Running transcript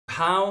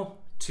how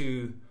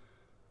to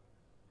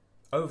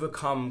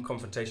overcome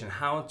confrontation,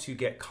 how to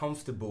get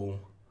comfortable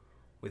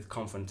with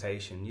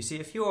confrontation. You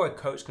see, if you're a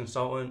coach,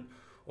 consultant,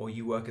 or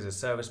you work as a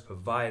service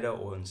provider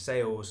or in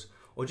sales,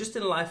 or just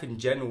in life in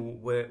general,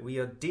 where we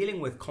are dealing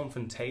with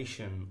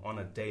confrontation on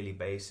a daily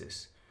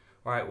basis,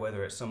 right?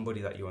 Whether it's somebody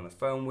that you're on the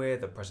phone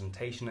with, a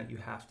presentation that you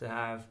have to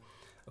have,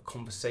 a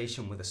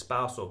conversation with a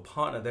spouse or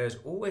partner, there's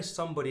always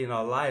somebody in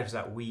our lives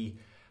that we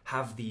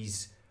have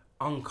these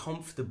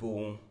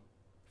uncomfortable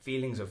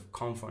feelings of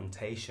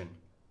confrontation.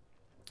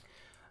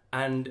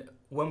 And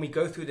when we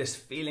go through this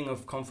feeling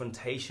of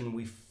confrontation,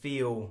 we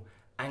feel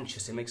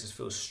anxious. It makes us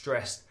feel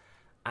stressed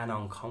and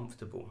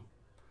uncomfortable.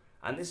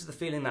 And this is the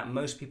feeling that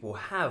most people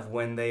have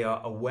when they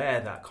are aware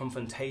that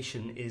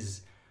confrontation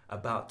is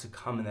about to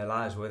come in their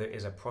lives, whether it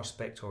is a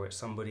prospect or it's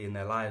somebody in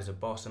their lives, a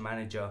boss, a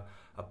manager,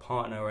 a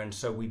partner. And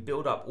so we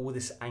build up all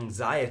this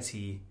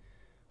anxiety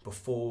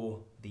before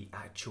the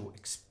actual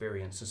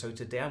experience. And so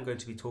today I'm going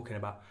to be talking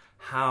about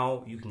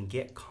how you can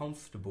get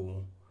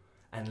comfortable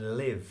and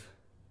live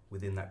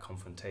within that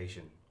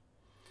confrontation.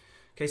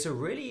 Okay, so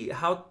really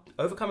how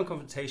overcoming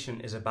confrontation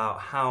is about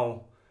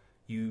how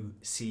you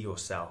see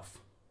yourself.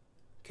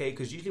 Okay,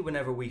 because usually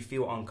whenever we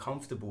feel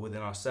uncomfortable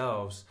within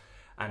ourselves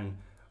and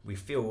we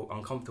feel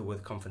uncomfortable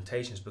with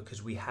confrontations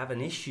because we have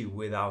an issue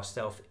with our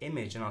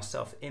self-image, and our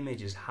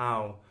self-image is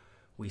how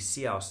we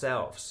see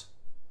ourselves.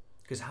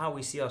 Because how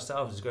we see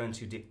ourselves is going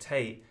to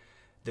dictate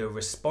the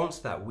response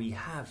that we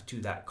have to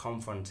that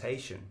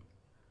confrontation.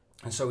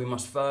 And so we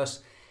must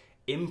first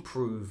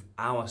improve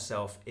our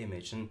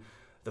self-image. And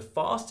the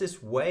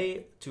fastest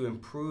way to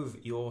improve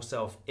your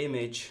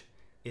self-image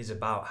is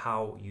about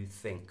how you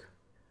think.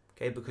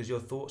 Okay, because your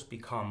thoughts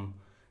become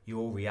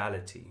your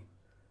reality.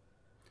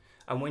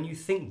 And when you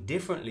think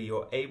differently,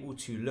 you're able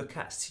to look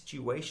at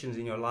situations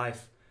in your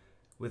life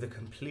with a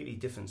completely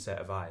different set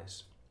of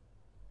eyes.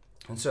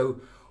 And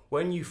so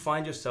when you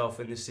find yourself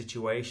in this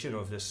situation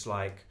of this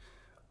like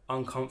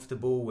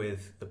uncomfortable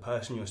with the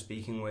person you're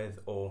speaking with,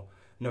 or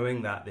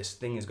knowing that this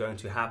thing is going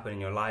to happen in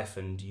your life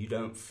and you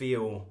don't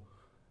feel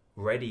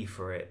ready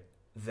for it,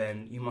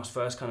 then you must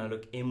first kind of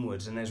look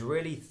inwards. And there's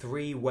really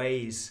 3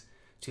 ways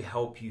to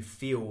help you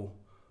feel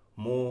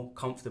more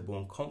comfortable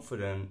and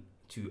confident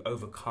to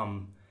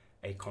overcome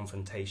a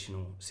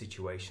confrontational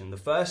situation. The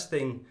first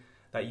thing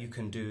that you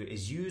can do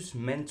is use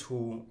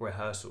mental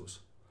rehearsals.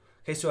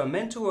 Okay, so a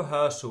mental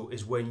rehearsal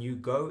is when you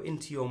go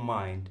into your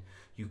mind,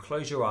 you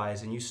close your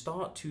eyes and you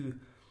start to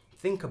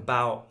think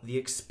about the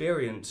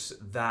experience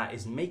that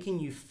is making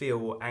you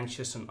feel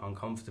anxious and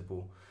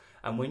uncomfortable.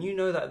 And when you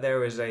know that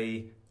there is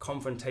a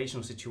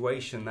confrontational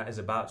situation that is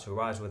about to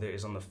arise, whether it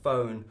is on the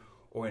phone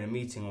or in a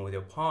meeting or with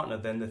your partner,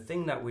 then the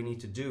thing that we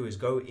need to do is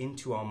go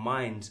into our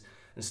minds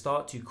and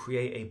start to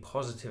create a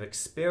positive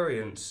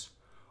experience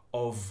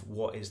of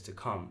what is to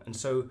come. And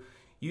so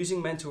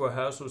using mental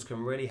rehearsals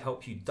can really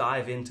help you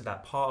dive into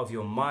that part of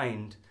your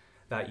mind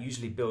that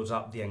usually builds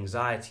up the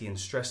anxiety and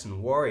stress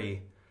and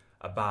worry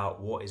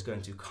about what is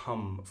going to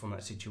come from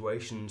that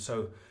situation.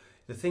 So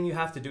the thing you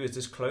have to do is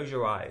just close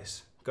your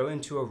eyes, go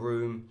into a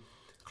room,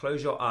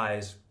 close your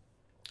eyes,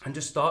 and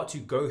just start to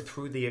go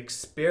through the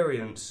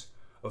experience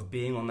of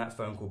being on that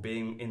phone call,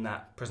 being in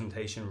that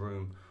presentation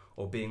room,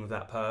 or being with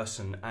that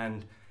person,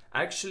 and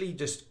actually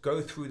just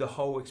go through the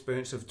whole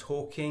experience of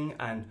talking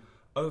and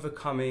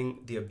overcoming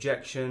the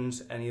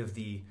objections, any of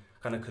the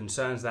kind of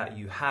concerns that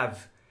you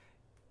have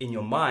in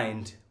your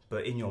mind,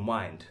 but in your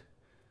mind,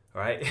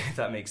 right? If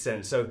that makes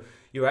sense. So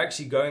you're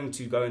actually going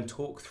to go and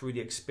talk through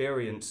the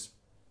experience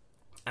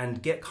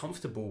and get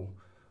comfortable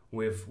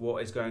with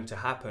what is going to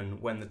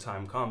happen when the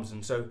time comes.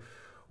 And so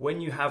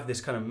when you have this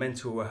kind of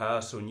mental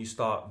rehearsal and you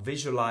start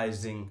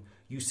visualizing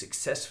you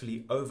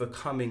successfully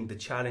overcoming the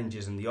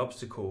challenges and the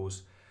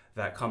obstacles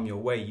that come your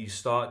way, you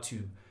start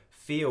to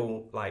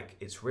feel like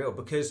it's real,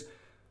 because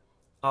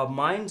our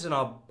minds and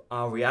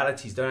our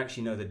realities don't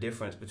actually know the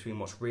difference between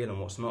what's real and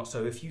what's not.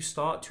 So if you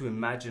start to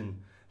imagine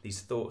these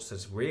thoughts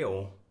as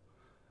real,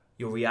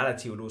 your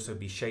reality will also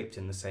be shaped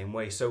in the same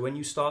way. So when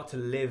you start to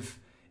live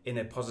in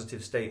a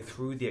positive state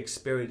through the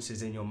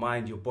experiences in your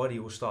mind, your body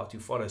will start to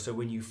follow. So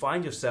when you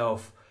find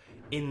yourself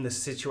in the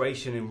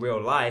situation in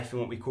real life, in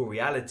what we call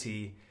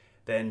reality,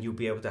 then you'll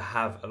be able to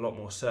have a lot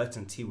more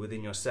certainty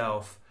within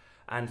yourself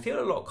and feel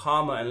a lot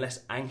calmer and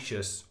less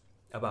anxious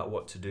about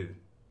what to do.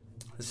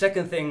 The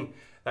second thing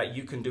that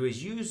you can do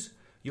is use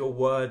your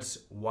words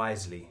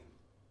wisely.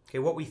 Okay,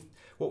 what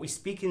we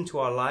speak into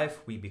our life,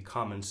 we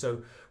become. And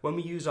so when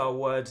we use our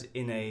words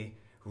in a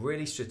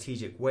really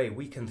strategic way,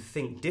 we can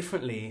think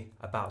differently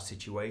about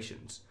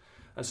situations.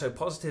 And so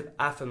positive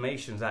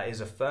affirmations, that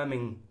is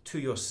affirming to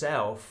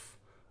yourself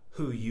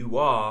who you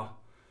are,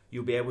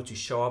 you'll be able to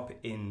show up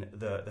in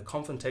the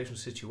confrontational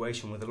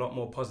situation with a lot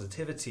more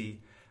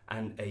positivity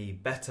and a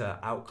better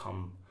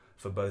outcome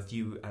for both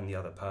you and the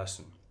other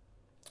person.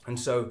 And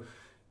so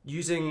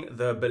using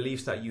the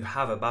beliefs that you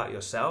have about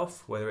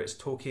yourself, whether it's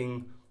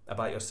talking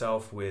about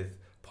yourself with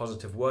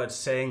positive words,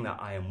 saying that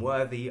I am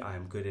worthy, I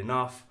am good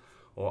enough,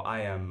 or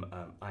I am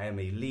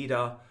a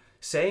leader,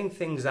 saying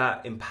things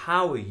that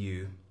empower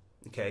you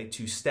okay,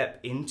 to step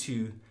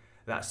into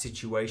that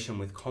situation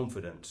with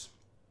confidence.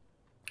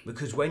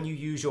 Because when you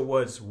use your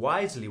words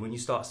wisely, when you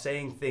start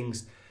saying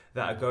things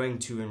that are going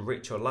to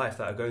enrich your life,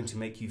 that are going to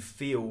make you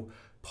feel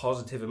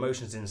positive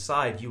emotions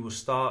inside, you will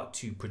start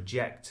to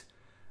project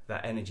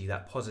that energy,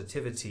 that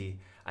positivity,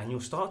 and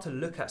you'll start to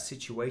look at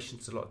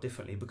situations a lot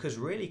differently. Because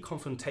really,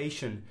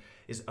 confrontation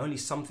is only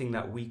something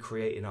that we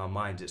create in our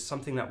minds. It's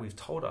something that we've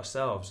told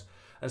ourselves.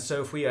 And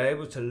so if we are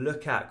able to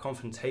look at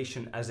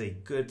confrontation as a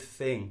good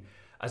thing,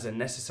 as a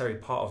necessary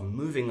part of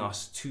moving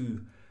us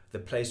to the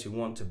place we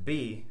want to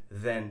be,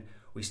 then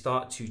we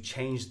start to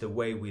change the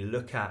way we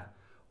look at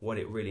what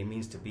it really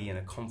means to be in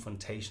a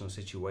confrontational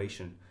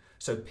situation.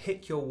 So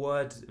pick your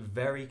words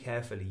very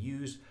carefully.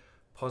 Use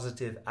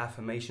positive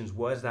affirmations,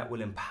 words that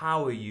will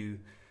empower you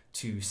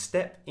to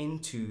step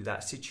into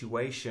that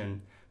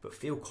situation, but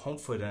feel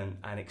confident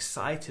and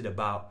excited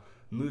about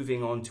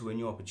moving on to a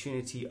new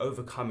opportunity,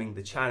 overcoming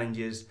the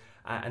challenges,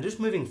 and just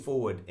moving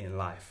forward in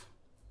life.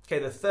 Okay,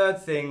 the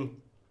third thing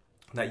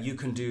that you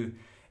can do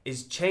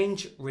is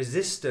change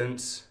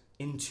resistance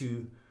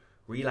into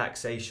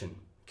relaxation.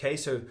 Okay,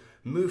 so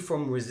move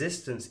from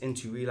resistance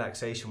into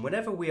relaxation.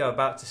 Whenever we are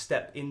about to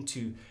step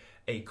into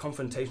a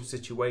confrontation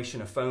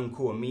situation, a phone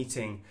call, a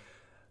meeting,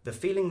 the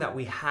feeling that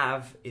we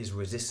have is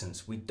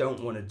resistance. We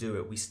don't want to do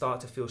it. We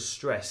start to feel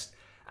stressed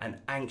and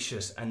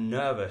anxious and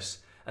nervous.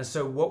 And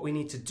so what we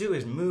need to do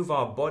is move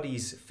our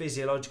body's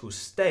physiological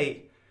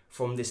state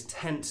from this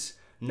tense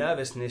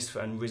nervousness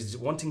and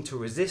wanting to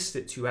resist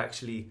it to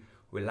actually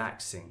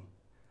relaxing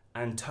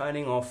and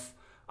turning off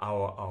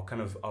our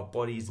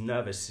body's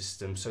nervous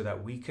system so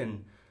that we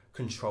can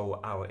control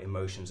our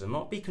emotions and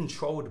not be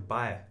controlled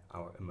by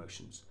our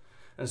emotions.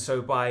 And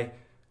so by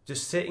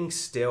just sitting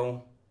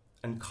still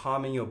and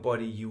calming your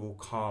body, you will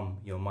calm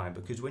your mind,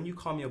 because when you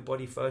calm your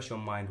body first, your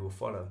mind will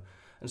follow.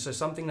 And so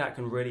something that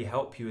can really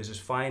help you is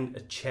just find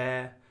a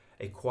chair,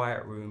 a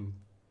quiet room,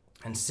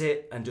 and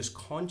sit and just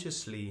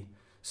consciously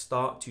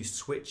start to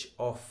switch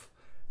off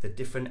the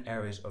different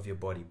areas of your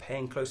body,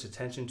 paying close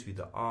attention to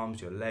the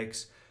arms, your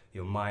legs,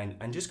 your mind,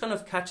 and just kind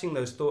of catching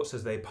those thoughts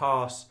as they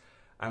pass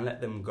and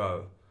let them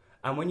go.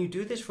 And when you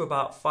do this for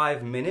about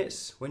 5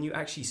 minutes, when you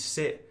actually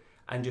sit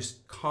and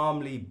just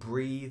calmly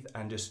breathe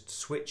and just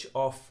switch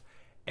off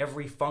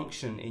every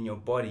function in your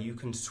body, you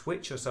can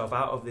switch yourself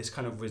out of this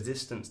kind of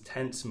resistance,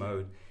 tense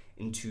mode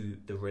into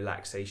the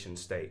relaxation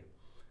state.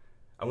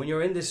 And when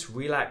you're in this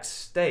relaxed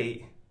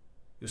state,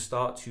 you'll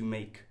start to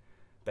make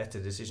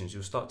better decisions.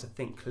 You'll start to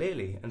think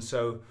clearly. And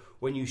so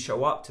when you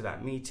show up to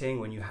that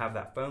meeting, when you have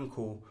that phone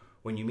call,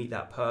 when you meet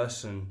that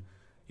person,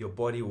 your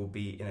body will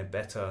be in a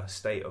better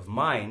state of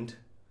mind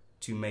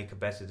to make a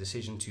better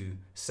decision, to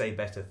say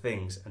better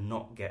things and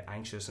not get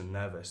anxious and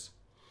nervous.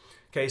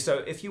 Okay, so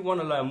if you want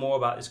to learn more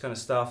about this kind of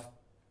stuff,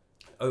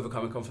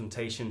 overcoming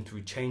confrontation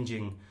through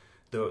changing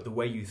the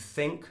way you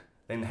think,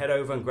 then head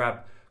over and grab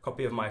a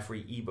copy of my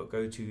free ebook.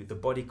 Go to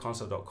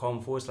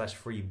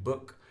thebodyconsult.com/free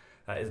book.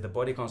 That is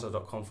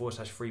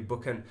thebodyconsult.com/free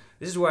book. And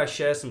this is where I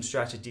share some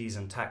strategies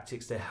and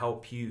tactics to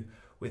help you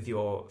with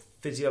your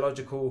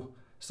physiological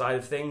side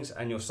of things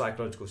and your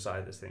psychological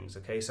side of things.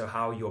 Okay, so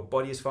how your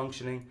body is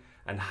functioning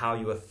and how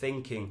you are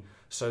thinking,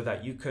 so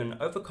that you can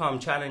overcome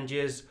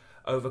challenges,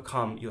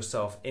 overcome your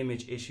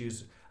self-image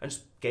issues, and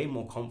just gain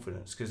more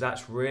confidence, because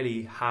that's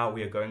really how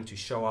we are going to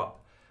show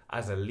up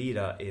as a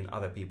leader in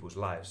other people's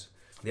lives.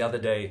 The other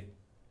day,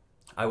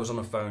 I was on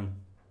the phone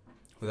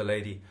with a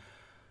lady,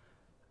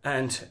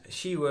 and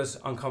she was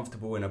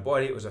uncomfortable in her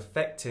body. It was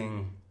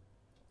affecting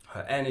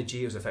her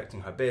energy, it was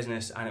affecting her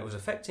business, and it was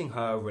affecting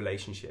her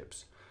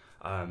relationships,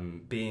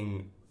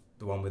 being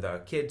the one with her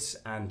kids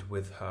and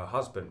with her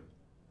husband.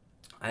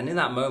 And in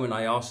that moment,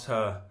 I asked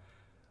her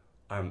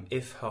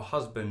if her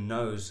husband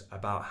knows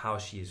about how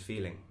she is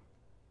feeling.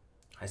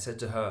 I said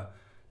to her,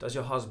 does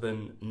your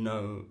husband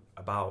know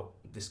about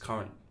this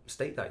current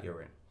state that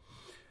you're in?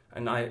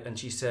 And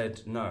she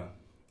said, no.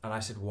 And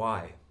I said,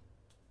 why?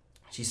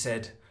 She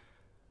said,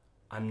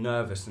 I'm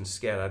nervous and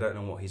scared. I don't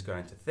know what he's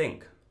going to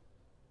think.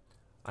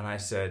 And I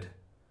said,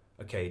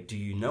 okay, do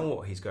you know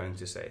what he's going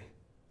to say?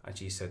 And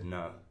she said,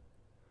 no.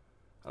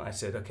 And I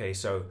said, okay,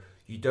 so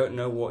you don't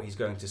know what he's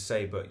going to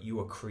say, but you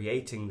are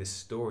creating this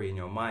story in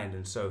your mind.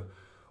 And so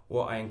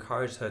what I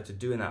encouraged her to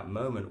do in that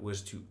moment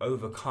was to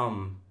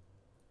overcome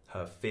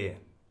her fear,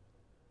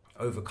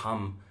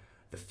 overcome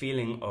the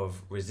feeling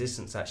of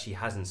resistance that she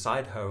has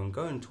inside her, and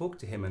go and talk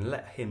to him and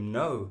let him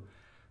know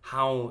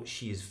how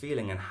she is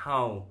feeling and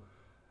how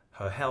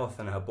her health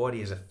and her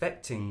body is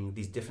affecting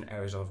these different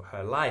areas of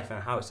her life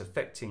and how it's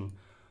affecting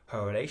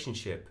her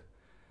relationship.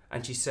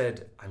 And she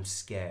said, I'm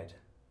scared,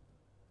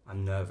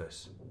 I'm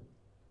nervous.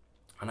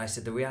 And I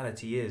said, the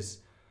reality is,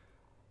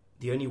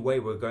 the only way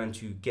we're going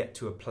to get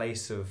to a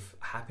place of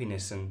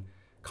happiness and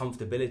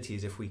comfortability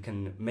is if we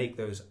can make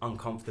those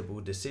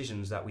uncomfortable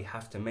decisions that we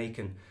have to make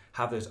and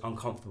have those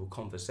uncomfortable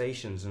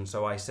conversations. And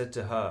so I said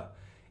to her,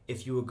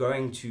 if you were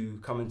going to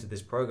come into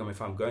this program,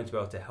 if I'm going to be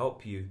able to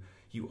help you,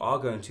 you are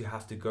going to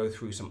have to go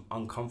through some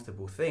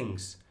uncomfortable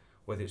things,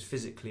 whether it's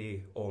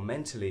physically or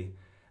mentally.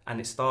 And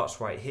it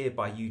starts right here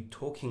by you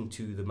talking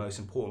to the most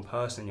important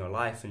person in your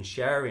life and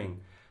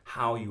sharing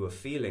how you are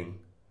feeling.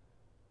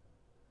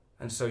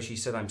 And so she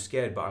said, I'm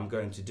scared, but I'm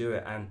going to do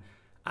it. And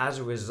as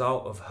a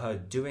result of her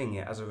doing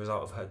it, as a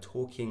result of her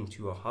talking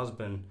to her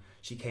husband,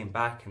 she came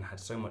back and had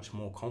so much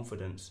more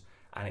confidence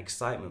and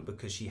excitement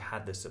because she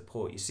had the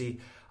support. You see,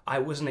 I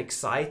wasn't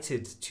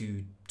excited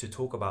to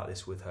talk about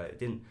this with her.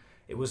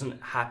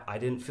 I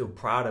didn't feel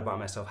proud about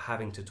myself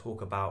having to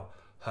talk about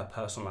her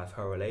personal life,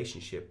 her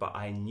relationship, but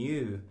I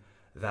knew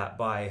that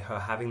by her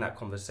having that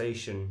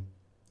conversation,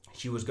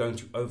 she was going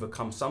to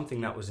overcome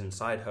something that was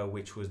inside her,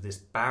 which was this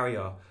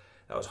barrier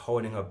that was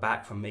holding her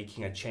back from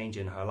making a change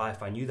in her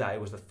life. I knew that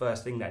it was the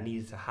first thing that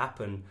needed to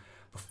happen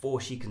before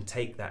she can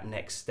take that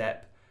next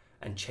step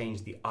and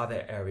change the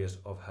other areas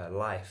of her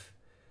life.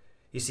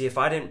 You see, if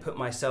I didn't put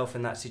myself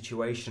in that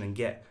situation and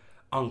get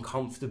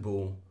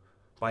uncomfortable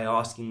by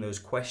asking those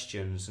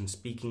questions and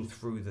speaking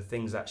through the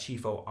things that she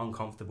felt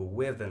uncomfortable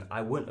with, then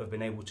I wouldn't have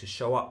been able to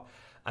show up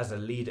as a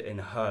leader in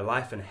her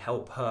life and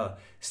help her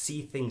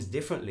see things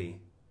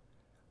differently.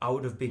 I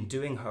would have been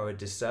doing her a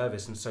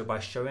disservice. And so by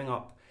showing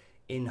up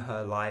in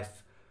her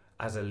life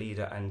as a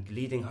leader and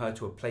leading her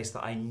to a place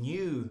that I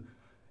knew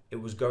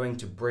it was going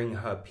to bring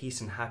her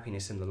peace and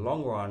happiness in the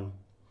long run,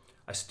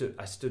 I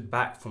stood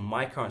back from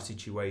my current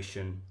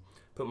situation,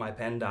 put my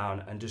pen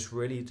down, and just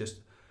really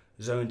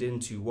zoned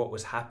into what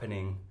was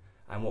happening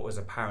and what was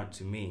apparent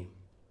to me.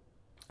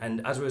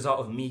 And as a result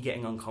of me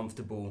getting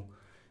uncomfortable,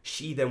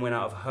 she then went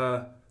out of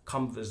her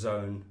comfort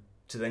zone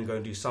to then go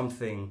and do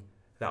something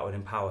that would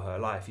empower her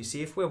life. You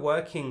see, if we're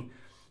working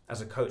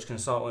as a coach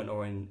consultant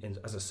or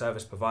as a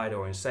service provider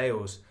or in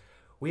sales,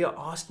 we are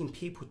asking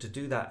people to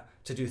do that,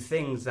 to do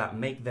things that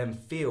make them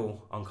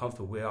feel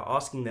uncomfortable. We are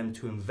asking them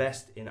to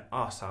invest in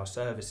us, our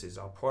services,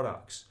 our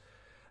products.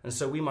 And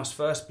so we must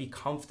first be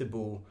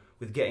comfortable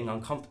with getting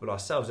uncomfortable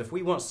ourselves. If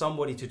we want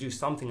somebody to do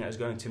something that is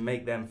going to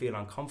make them feel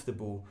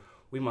uncomfortable,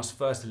 we must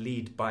first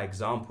lead by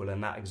example.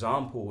 And that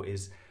example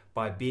is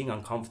by being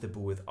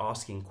uncomfortable with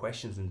asking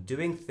questions and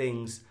doing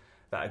things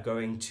that are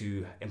going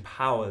to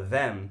empower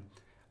them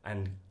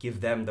and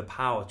give them the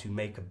power to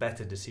make a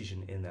better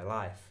decision in their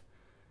life.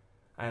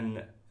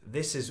 And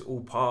this is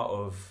all part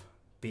of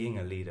being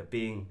a leader,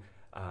 being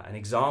an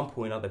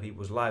example in other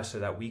people's lives so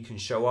that we can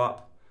show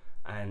up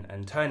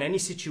and turn any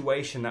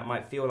situation that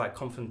might feel like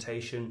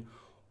confrontation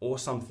or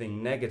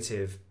something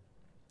negative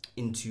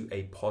into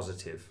a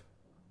positive.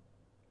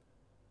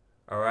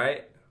 All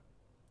right?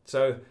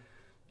 So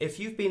if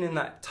you've been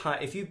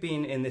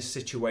in this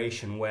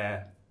situation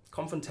where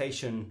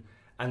confrontation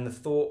and the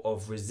thought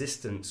of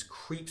resistance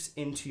creeps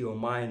into your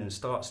mind and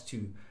starts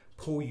to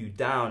pull you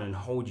down and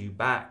hold you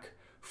back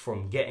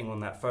from getting on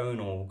that phone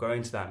or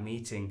going to that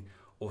meeting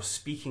or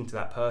speaking to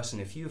that person,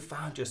 if you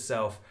found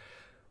yourself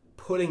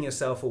pulling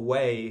yourself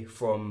away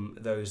from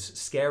those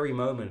scary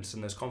moments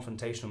and those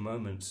confrontational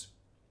moments,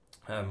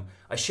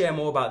 I share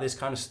more about this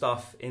kind of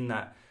stuff in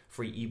that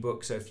free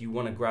ebook. So if you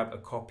want to grab a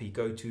copy,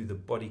 go to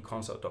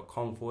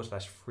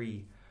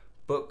thebodyconsult.com/free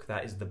book.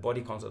 That is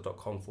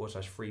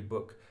thebodyconsult.com/free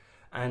book,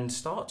 and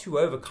start to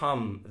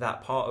overcome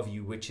that part of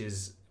you which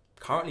is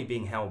currently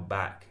being held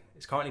back.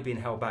 It's currently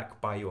being held back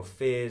by your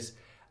fears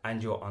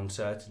and your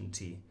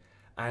uncertainty.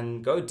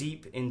 And go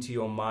deep into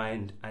your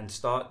mind and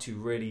start to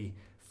really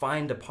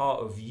find a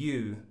part of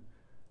you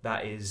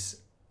that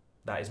is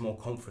more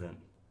confident,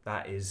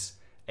 that is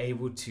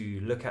able to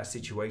look at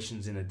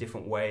situations in a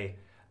different way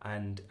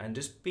and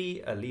just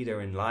be a leader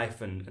in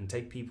life and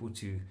take people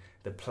to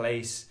the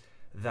place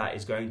that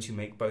is going to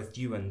make both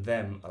you and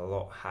them a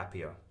lot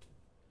happier.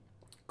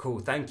 Cool.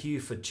 Thank you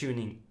for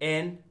tuning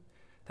in.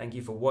 Thank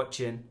you for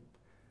watching,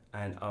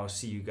 and I'll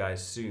see you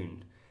guys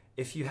soon.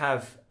 If you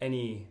have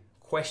any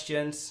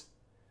questions,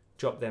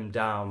 drop them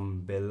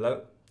down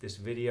below this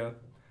video,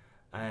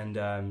 and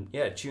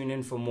tune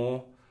in for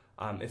more.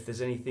 If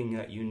there's anything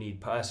that you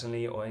need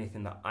personally or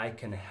anything that I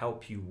can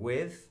help you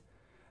with,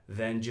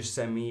 then just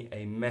send me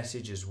a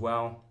message as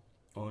well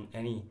on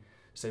any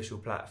social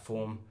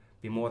platform.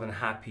 Be more than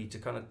happy to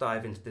kind of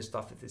dive into this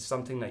stuff. If it's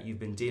something that you've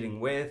been dealing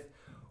with,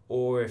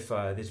 or if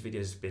this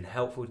video has been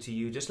helpful to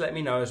you, just let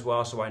me know as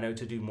well so I know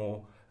to do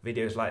more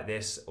videos like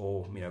this,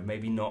 or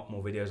maybe not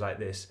more videos like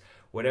this.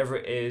 Whatever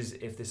it is,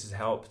 if this has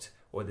helped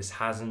or this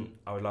hasn't,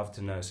 I would love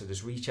to know. So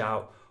just reach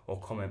out or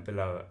comment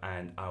below,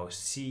 and I'll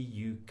see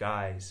you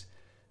guys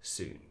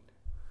soon.